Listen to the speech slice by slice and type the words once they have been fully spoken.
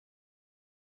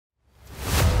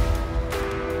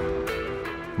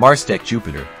Marstek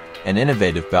Jupiter, an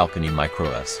innovative balcony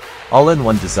micro-S.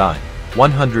 All-in-one design,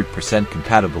 100%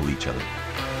 compatible each other.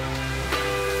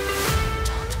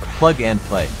 Plug and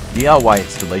play, DIY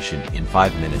installation in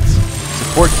 5 minutes.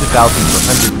 Support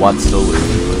 2,400 watt solar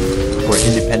input for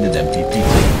independent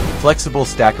MPPT. Flexible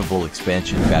stackable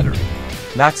expansion battery.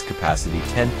 Max capacity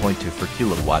 10.2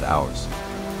 kWh.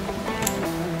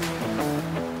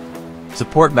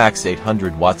 Support max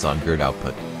 800 watts on grid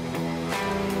output.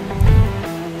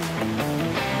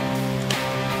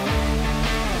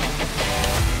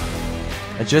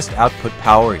 Adjust output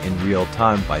power in real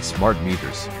time by smart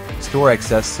meters. Store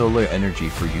excess solar energy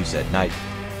for use at night.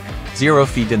 Zero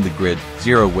feed in the grid,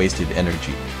 zero wasted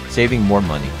energy, saving more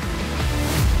money.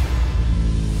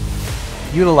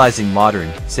 Utilizing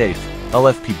modern, safe,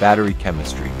 LFP battery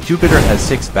chemistry, Jupiter has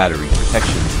 6 battery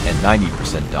protections and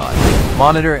 90% dye.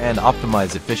 Monitor and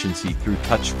optimize efficiency through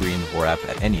touchscreen or app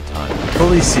at any time.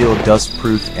 Fully sealed,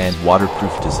 dust-proof and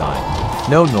waterproof design.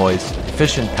 No noise,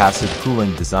 efficient passive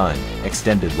cooling design,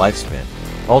 extended lifespan.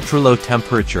 Ultra-low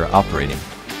temperature operating.